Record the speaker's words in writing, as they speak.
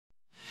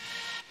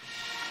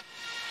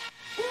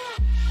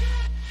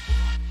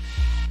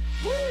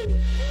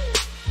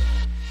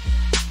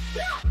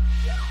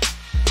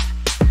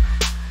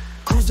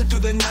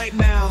the night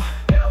now,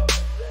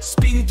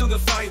 speeding through the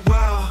fight,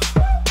 wow.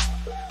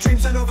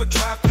 Dreams on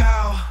overdrive,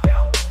 pow.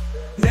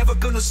 Never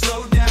gonna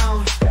slow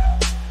down.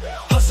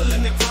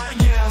 Hustling and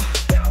grind, yeah.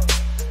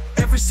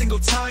 Every single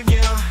time,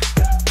 yeah.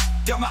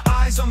 Got my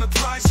eyes on the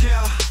prize,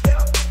 yeah.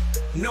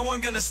 No one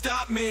gonna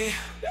stop me.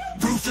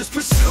 Ruthless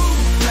pursuit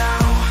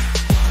now.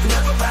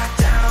 Never back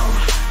down.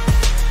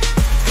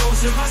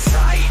 Goals in my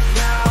sight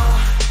now.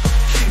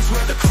 Kings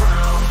wear the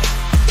crown.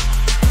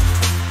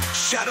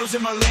 Shadows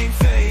in my lane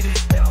fade.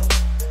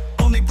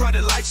 Only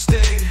brighter lights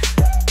stayed.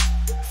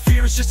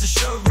 Fear is just a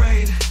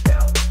charade.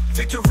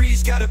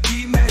 Victory's gotta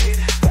be made.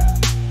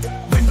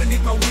 Wind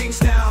beneath my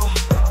wings now.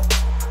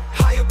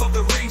 High above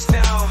the rings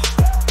now.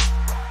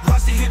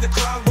 Rise to hear the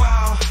crowd,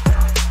 wow.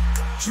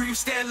 Dreams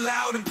stand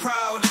loud and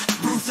proud.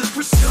 Ruthless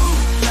pursuit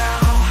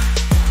now.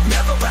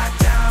 Never back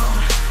down.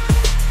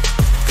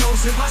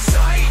 Goals in my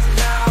sight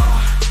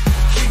now.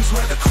 Kings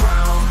wear the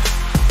crown.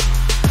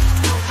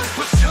 Ruthless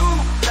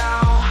pursuit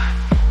now.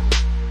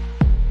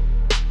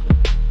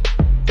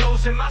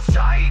 Goals in my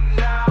sight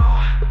now.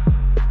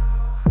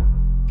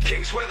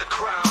 Kings wear the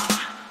crown.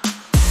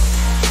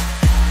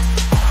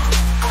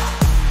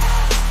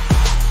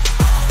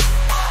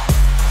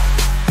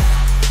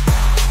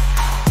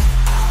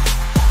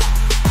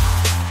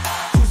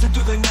 Cruising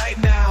through the night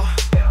now,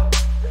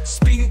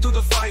 speeding through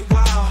the fight,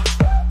 wow.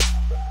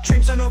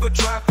 Dreams on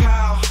overdrive,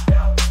 pow.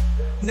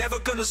 Never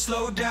gonna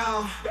slow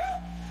down.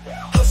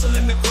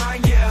 Hustling the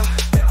grind, yeah.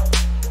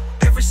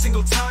 Every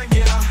single time,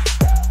 yeah.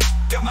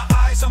 Got my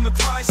eyes on the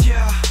prize,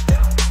 yeah.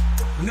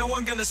 No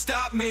one gonna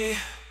stop me.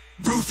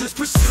 Ruthless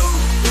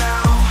pursuit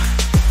now.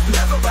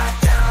 Never back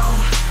down.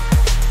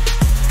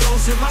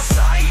 Goals in my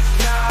sight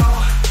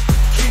now.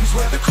 Kings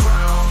wear the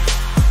crown.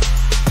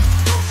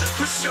 Ruthless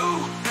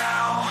pursuit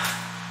now.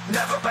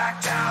 Never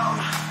back down.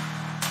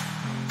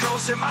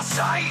 Goals in my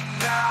sight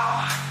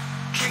now.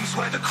 Kings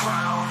wear the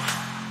crown.